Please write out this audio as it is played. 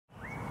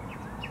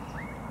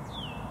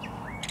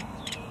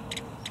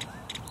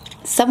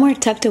Somewhere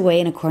tucked away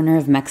in a corner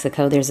of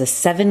Mexico, there's a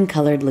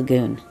 7-colored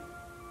lagoon,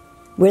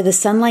 where the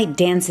sunlight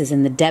dances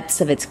in the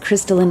depths of its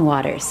crystalline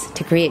waters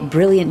to create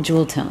brilliant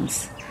jewel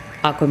tones: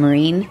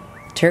 aquamarine,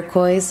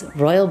 turquoise,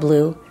 royal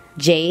blue,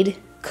 jade,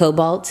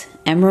 cobalt,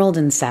 emerald,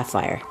 and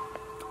sapphire.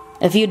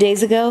 A few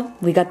days ago,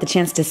 we got the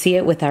chance to see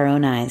it with our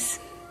own eyes.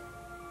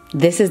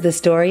 This is the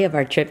story of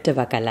our trip to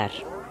Bacalar.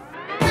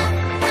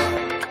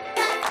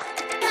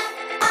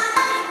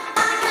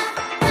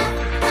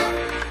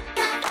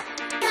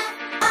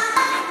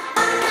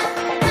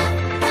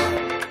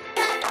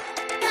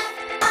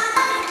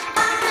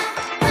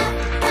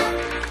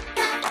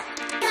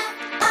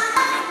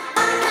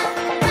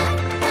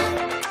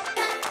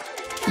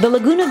 The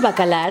lagoon of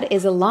Bacalar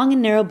is a long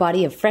and narrow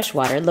body of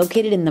freshwater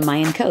located in the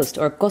Mayan coast,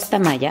 or Costa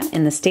Maya,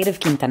 in the state of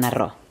Quintana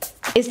Roo.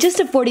 It's just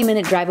a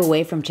 40-minute drive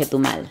away from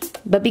Chetumal,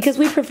 but because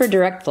we prefer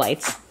direct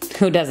flights,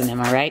 who doesn't, am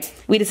I right?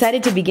 We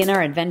decided to begin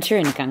our adventure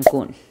in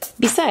Cancun.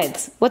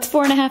 Besides, what's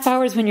 4.5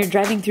 hours when you're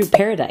driving through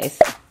paradise?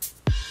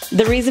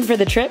 The reason for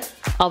the trip,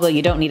 although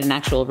you don't need an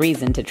actual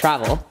reason to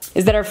travel,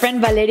 is that our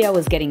friend Valeria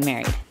was getting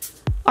married.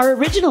 Our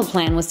original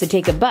plan was to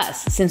take a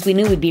bus, since we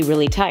knew we'd be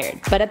really tired,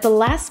 but at the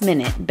last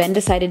minute, Ben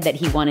decided that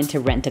he wanted to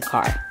rent a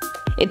car.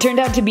 It turned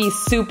out to be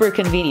super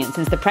convenient,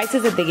 since the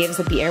prices that they gave us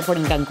at the airport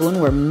in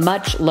Cancun were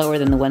much lower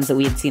than the ones that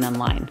we had seen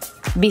online.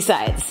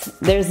 Besides,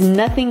 there's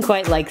nothing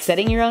quite like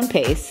setting your own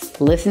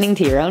pace, listening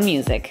to your own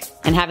music,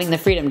 and having the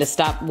freedom to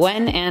stop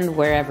when and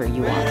wherever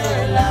you want.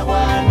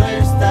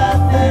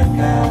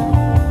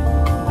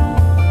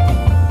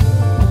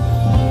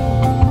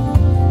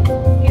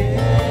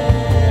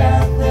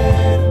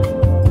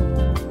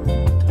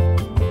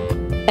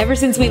 Ever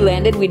since we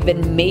landed, we'd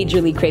been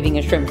majorly craving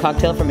a shrimp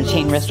cocktail from a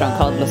chain restaurant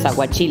called Los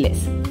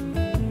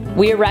Aguachiles.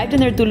 We arrived in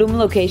their Tulum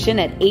location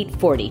at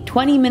 8:40,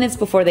 20 minutes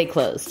before they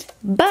closed.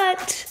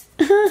 But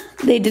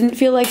they didn't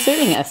feel like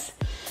serving us.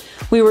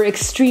 We were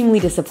extremely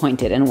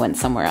disappointed and went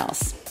somewhere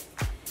else.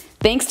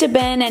 Thanks to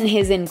Ben and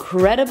his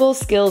incredible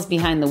skills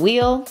behind the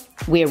wheel,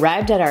 we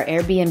arrived at our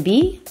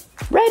Airbnb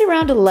right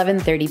around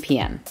 11:30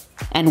 p.m.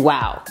 And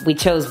wow, we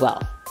chose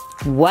well.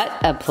 What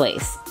a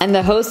place. And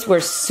the hosts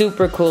were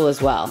super cool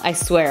as well. I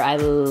swear, I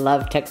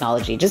love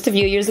technology. Just a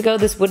few years ago,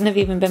 this wouldn't have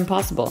even been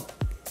possible.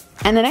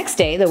 And the next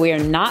day, though we are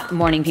not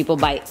morning people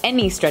by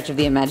any stretch of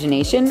the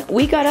imagination,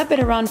 we got up at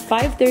around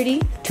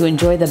 5:30 to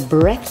enjoy the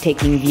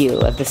breathtaking view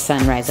of the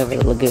sunrise over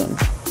the lagoon.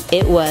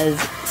 It was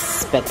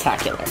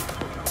spectacular.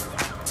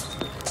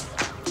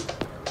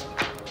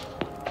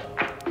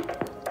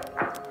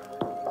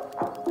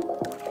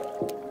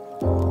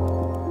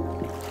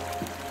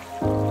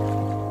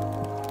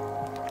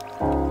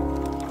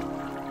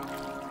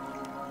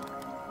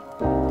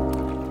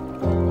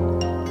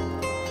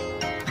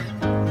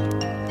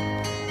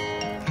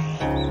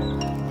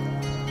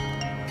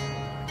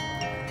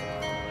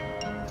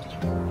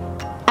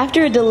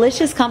 After a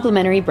delicious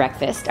complimentary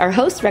breakfast, our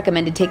host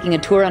recommended taking a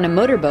tour on a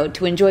motorboat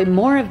to enjoy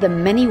more of the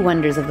many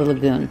wonders of the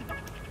lagoon.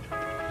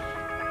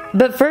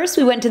 But first,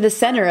 we went to the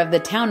center of the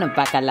town of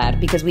Bacalar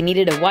because we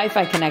needed a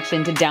Wi-Fi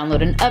connection to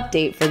download an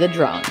update for the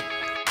drone.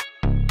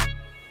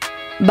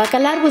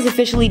 Bacalar was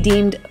officially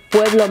deemed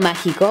Pueblo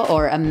Mágico,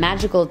 or a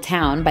magical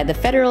town, by the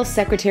Federal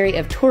Secretary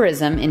of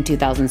Tourism in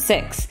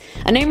 2006,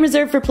 a name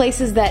reserved for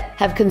places that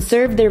have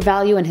conserved their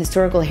value and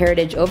historical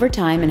heritage over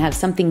time and have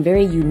something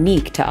very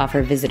unique to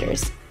offer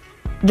visitors.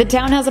 The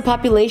town has a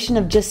population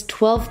of just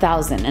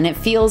 12,000, and it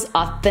feels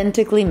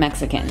authentically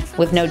Mexican,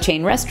 with no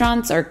chain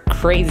restaurants or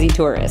crazy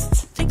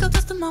tourists.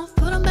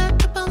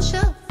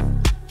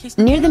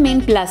 Near the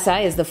main plaza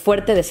is the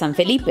Fuerte de San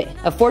Felipe,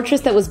 a fortress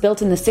that was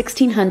built in the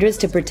 1600s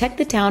to protect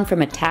the town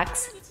from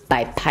attacks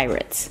by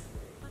pirates.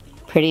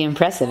 Pretty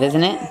impressive,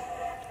 isn't it?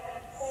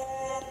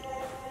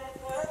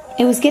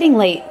 It was getting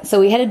late, so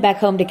we headed back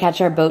home to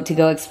catch our boat to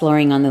go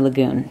exploring on the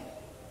lagoon.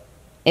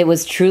 It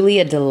was truly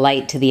a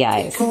delight to the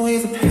eyes.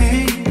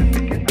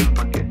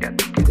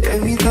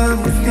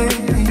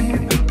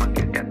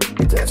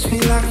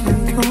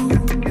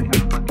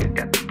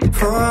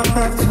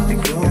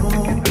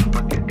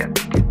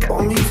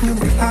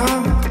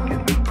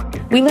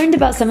 We learned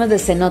about some of the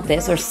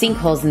cenotes or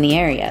sinkholes in the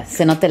area: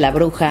 Cenote La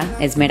Bruja,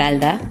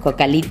 Esmeralda,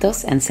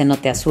 Cocalitos, and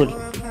Cenote Azul.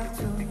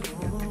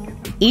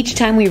 Each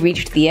time we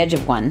reached the edge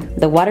of one,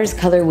 the water's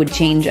color would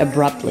change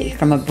abruptly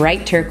from a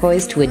bright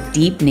turquoise to a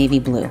deep navy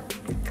blue.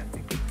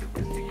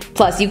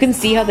 Plus, you can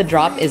see how the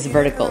drop is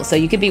vertical, so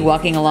you could be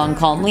walking along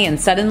calmly and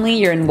suddenly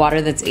you're in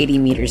water that's 80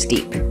 meters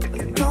deep.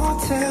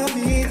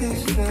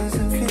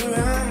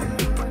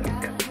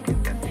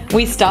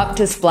 We stopped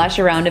to splash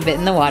around a bit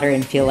in the water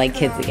and feel like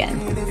kids again.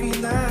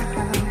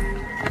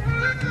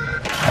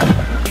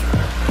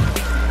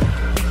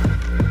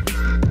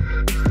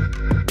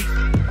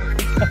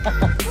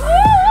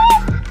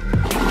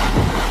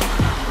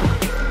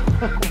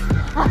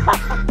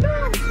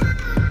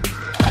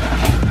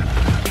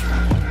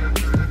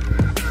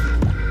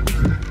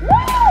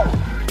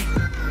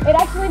 It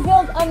actually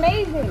feels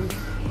amazing.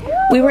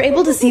 We were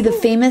able to see the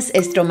famous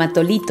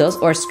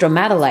stromatolitos or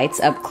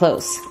stromatolites up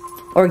close.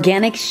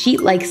 organic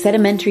sheet-like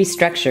sedimentary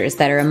structures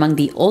that are among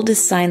the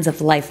oldest signs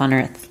of life on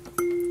Earth.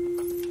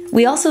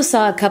 We also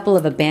saw a couple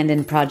of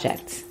abandoned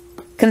projects.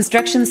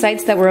 Construction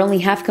sites that were only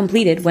half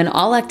completed when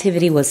all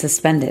activity was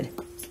suspended.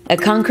 A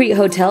concrete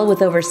hotel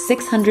with over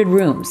 600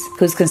 rooms,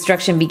 whose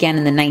construction began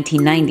in the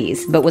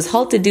 1990s, but was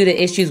halted due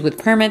to issues with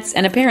permits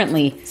and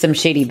apparently some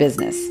shady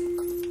business.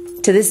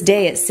 To this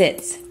day it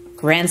sits,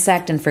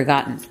 ransacked and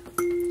forgotten,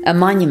 a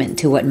monument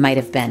to what might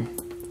have been.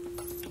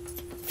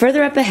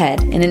 Further up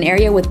ahead, in an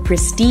area with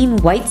pristine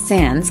white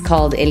sands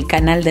called El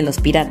Canal de los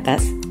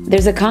Piratas,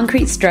 there's a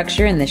concrete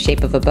structure in the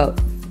shape of a boat.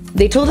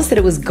 They told us that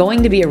it was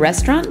going to be a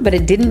restaurant, but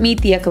it didn't meet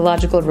the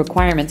ecological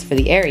requirements for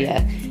the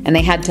area, and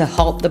they had to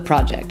halt the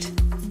project.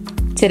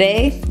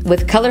 Today,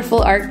 with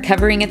colorful art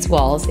covering its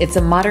walls, it's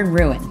a modern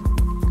ruin,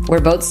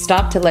 where boats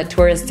stop to let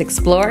tourists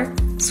explore,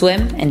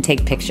 swim, and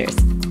take pictures.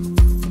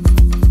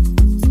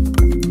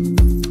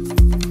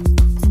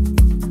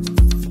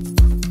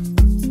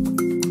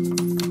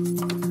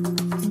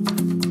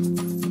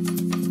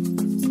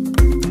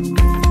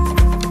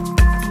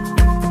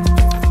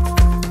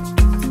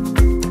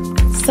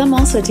 Some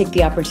also take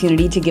the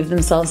opportunity to give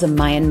themselves a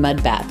Mayan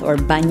mud bath, or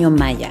baño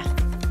maya,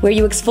 where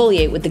you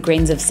exfoliate with the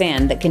grains of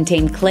sand that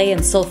contain clay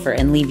and sulfur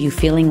and leave you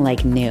feeling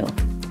like new.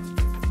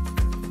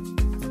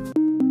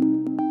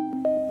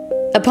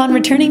 Upon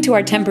returning to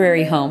our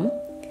temporary home,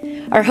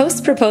 our hosts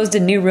proposed a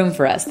new room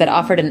for us that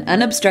offered an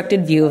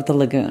unobstructed view of the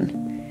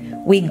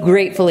lagoon. We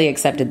gratefully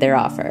accepted their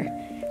offer.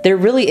 There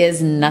really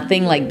is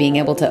nothing like being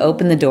able to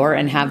open the door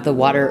and have the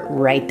water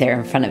right there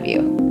in front of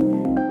you.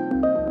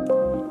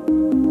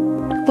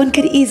 One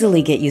could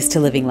easily get used to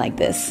living like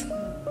this.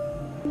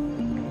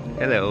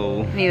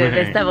 Hello. Mi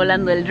bebé está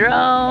volando el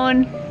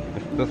drone.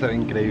 Esto se ve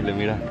increíble,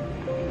 mira.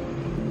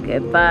 ¡Qué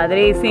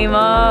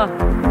padrísimo!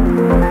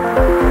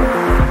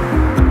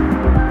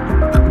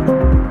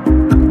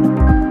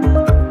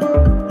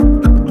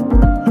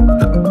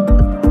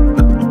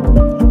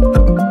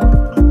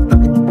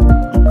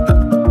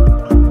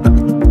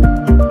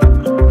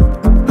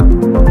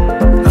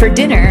 For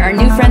dinner, our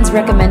new friends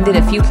recommended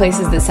a few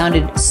places that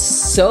sounded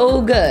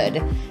so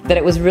good that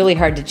it was really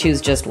hard to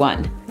choose just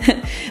one.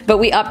 But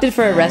we opted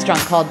for a restaurant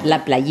called La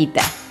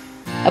Playita,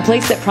 a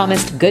place that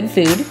promised good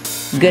food,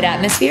 good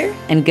atmosphere,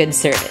 and good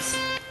service.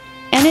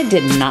 And it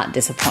did not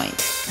disappoint.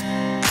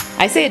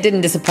 I say it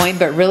didn't disappoint,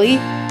 but really,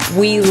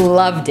 we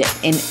loved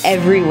it in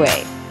every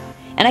way.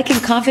 And I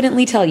can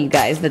confidently tell you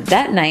guys that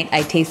that night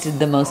I tasted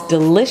the most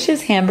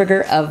delicious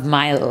hamburger of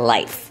my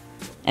life.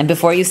 And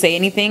before you say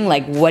anything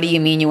like, what do you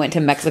mean you went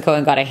to Mexico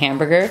and got a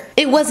hamburger?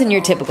 It wasn't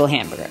your typical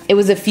hamburger. It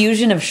was a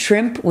fusion of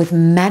shrimp with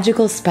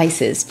magical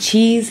spices,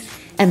 cheese,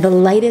 and the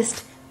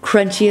lightest,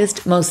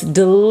 crunchiest, most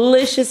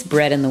delicious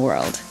bread in the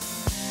world.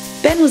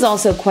 Ben was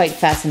also quite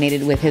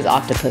fascinated with his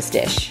octopus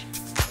dish.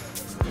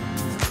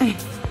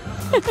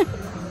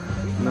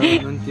 No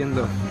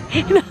entiendo.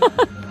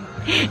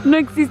 No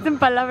existen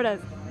palabras.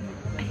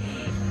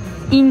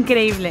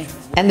 Increíble.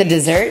 And the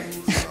dessert?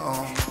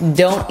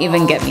 Don't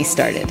even get me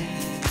started.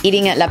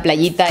 Eating at La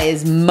Playita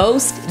is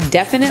most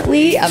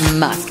definitely a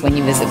must when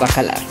you visit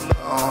Bacalar.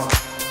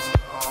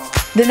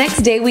 The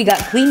next day we got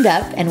cleaned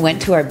up and went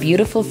to our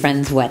beautiful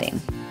friend's wedding.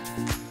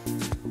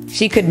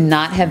 She could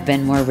not have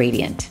been more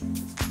radiant.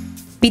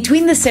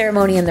 Between the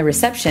ceremony and the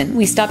reception,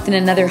 we stopped in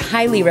another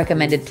highly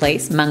recommended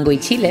place, Mango y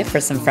Chile,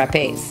 for some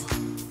frappés.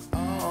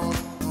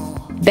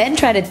 Ben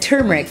tried a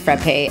turmeric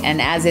frappé,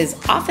 and as is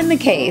often the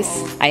case,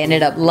 I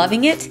ended up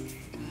loving it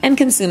and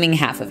consuming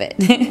half of it.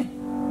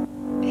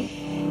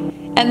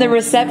 And the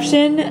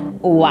reception,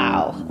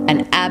 wow,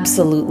 an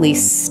absolutely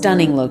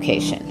stunning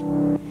location.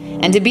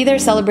 And to be there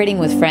celebrating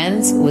with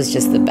friends was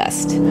just the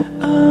best.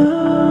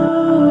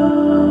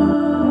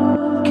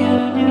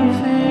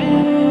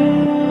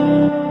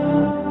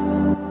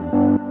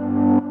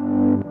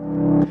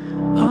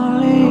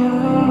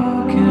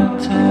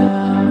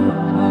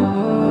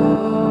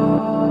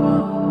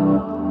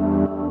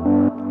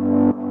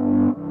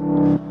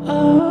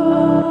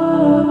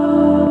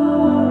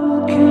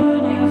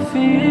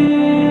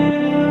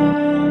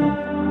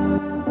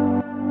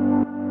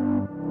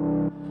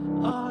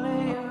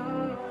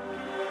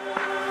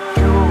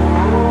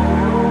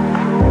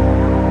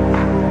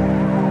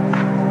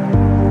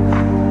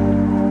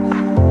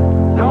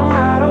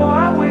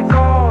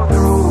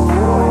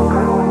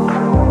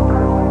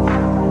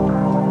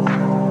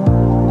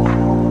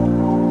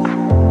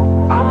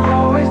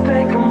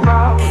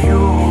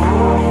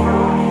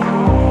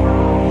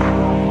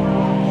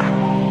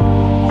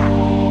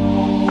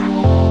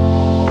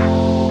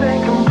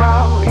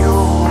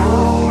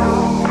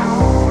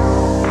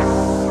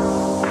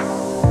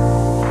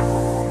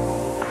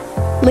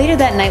 Later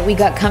that night, we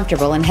got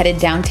comfortable and headed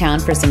downtown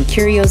for some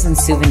curios and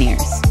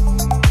souvenirs.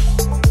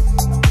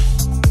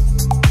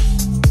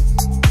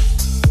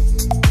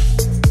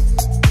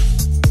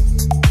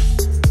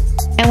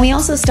 And we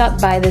also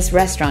stopped by this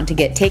restaurant to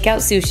get takeout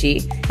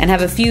sushi and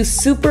have a few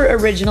super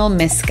original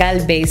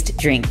mezcal-based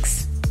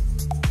drinks.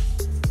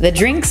 The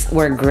drinks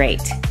were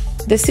great.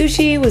 The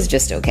sushi was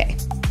just okay.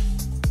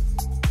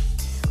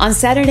 On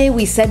Saturday,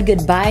 we said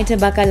goodbye to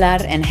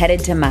Bacalar and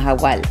headed to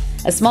Mahahual,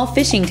 a small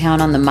fishing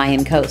town on the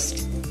Mayan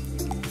coast.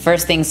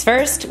 First things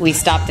first, we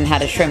stopped and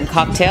had a shrimp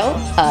cocktail,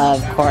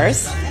 of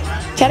course,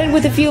 chatted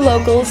with a few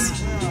locals,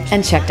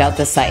 and checked out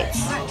the sights.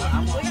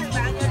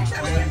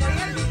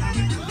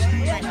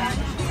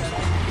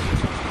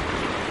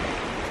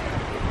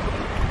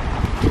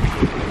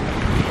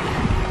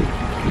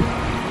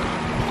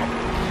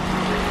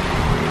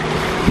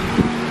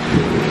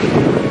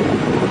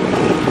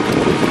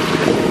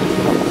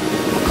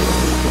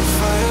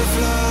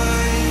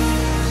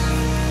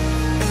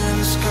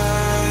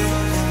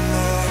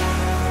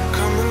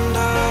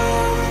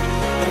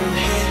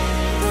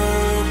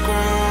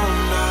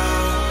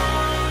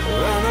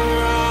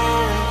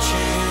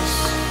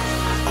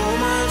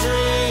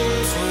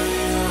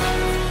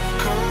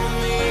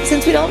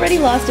 Since we'd already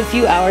lost a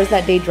few hours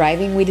that day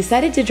driving, we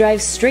decided to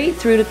drive straight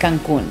through to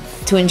Cancun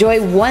to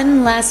enjoy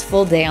one last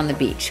full day on the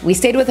beach. We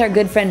stayed with our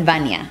good friend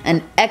Vanya,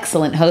 an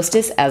excellent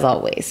hostess as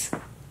always.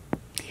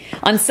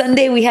 On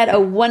Sunday, we had a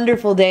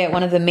wonderful day at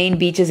one of the main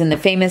beaches in the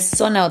famous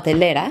Zona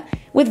Hotelera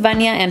with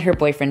Vanya and her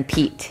boyfriend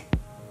Pete.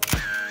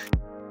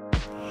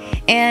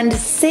 And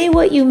say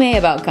what you may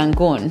about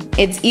Cancun,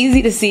 it's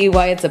easy to see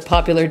why it's a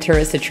popular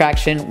tourist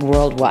attraction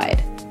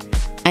worldwide.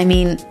 I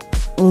mean,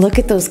 look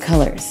at those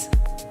colors.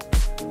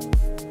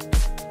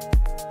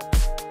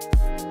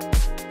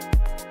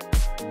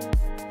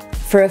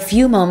 For a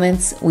few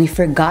moments, we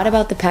forgot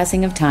about the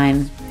passing of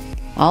time,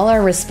 all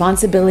our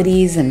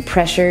responsibilities and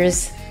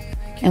pressures,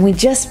 and we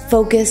just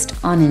focused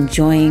on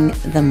enjoying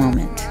the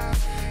moment.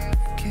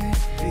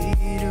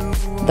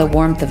 The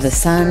warmth of the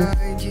sun,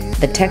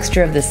 the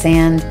texture of the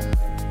sand,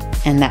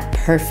 and that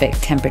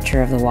perfect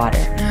temperature of the water.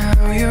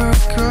 Now you're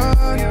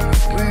gone,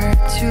 where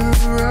to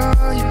run?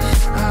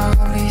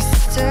 I'll be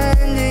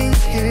standing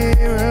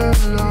here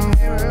alone,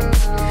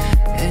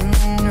 and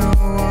no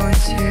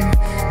one's here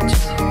to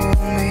hold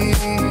me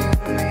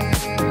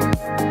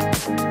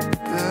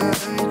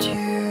but you.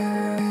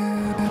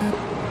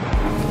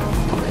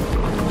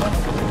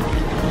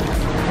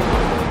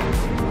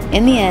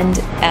 In the end,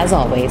 as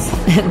always,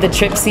 the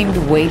trip seemed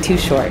way too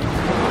short.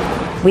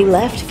 We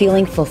left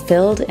feeling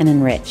fulfilled and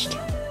enriched,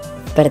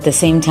 but at the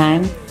same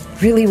time,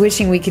 really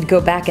wishing we could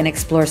go back and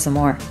explore some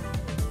more.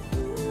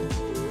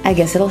 I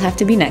guess it'll have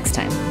to be next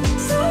time.